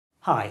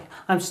Hi,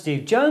 I'm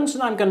Steve Jones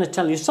and I'm going to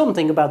tell you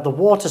something about the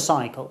water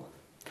cycle.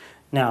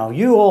 Now,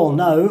 you all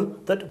know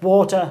that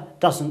water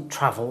doesn't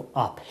travel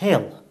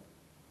uphill,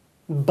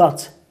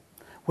 but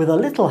with a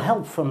little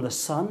help from the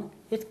sun,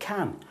 it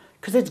can,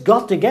 because it's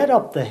got to get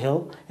up the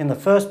hill in the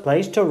first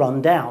place to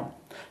run down.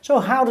 So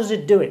how does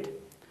it do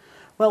it?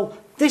 Well,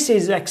 this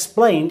is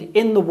explained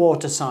in the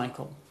water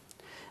cycle.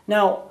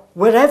 Now,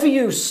 wherever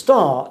you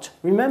start,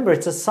 remember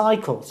it's a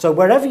cycle, so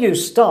wherever you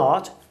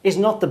start is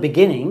not the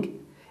beginning.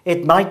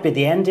 It might be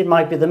the end, it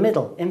might be the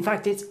middle. In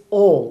fact, it's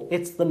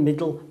the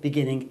middle,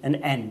 beginning and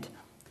end.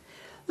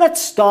 Let's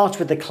start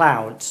with the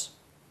clouds.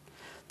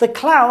 The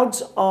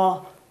clouds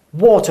are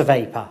water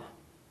vapour.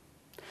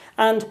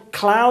 And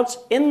clouds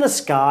in the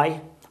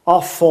sky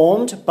are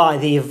formed by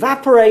the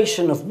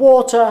evaporation of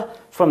water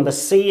from the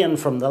sea and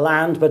from the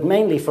land, but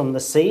mainly from the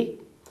sea.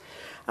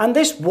 And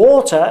this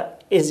water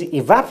is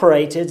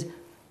evaporated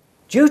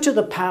due to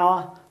the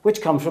power which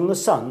comes from the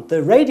sun.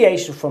 The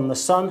radiation from the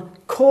sun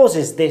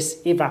causes this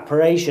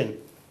evaporation.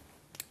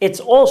 It's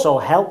also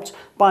helped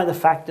by the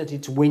fact that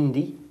it's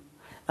windy,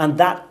 and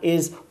that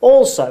is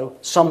also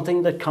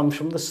something that comes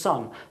from the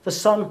sun.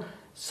 The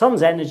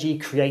sun's energy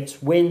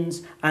creates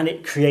winds and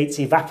it creates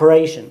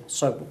evaporation.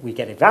 So we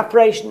get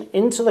evaporation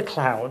into the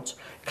clouds,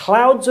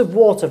 clouds of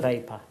water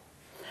vapour.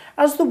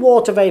 As the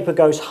water vapour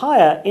goes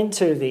higher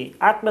into the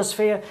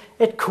atmosphere,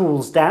 it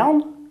cools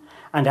down,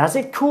 and as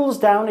it cools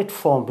down, it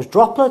forms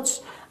droplets,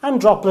 and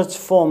droplets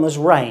form as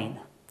rain.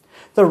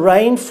 The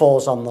rain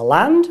falls on the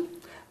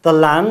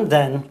land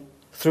then,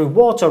 through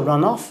water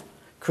runoff,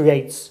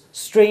 creates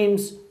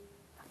streams,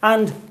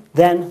 and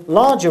then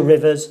larger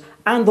rivers,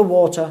 and the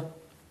water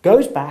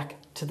goes back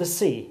to the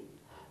sea.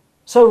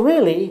 So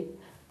really,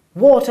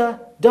 water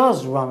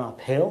does run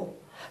uphill,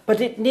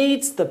 but it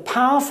needs the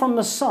power from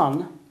the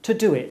sun to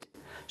do it.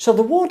 So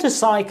the water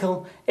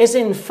cycle is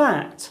in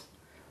fact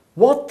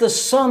what the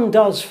sun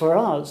does for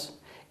us.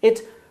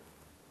 It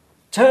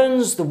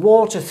turns the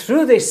water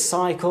through this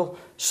cycle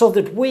so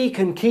that we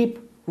can keep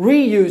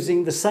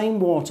reusing the same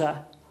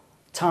water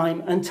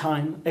time and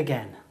time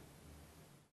again.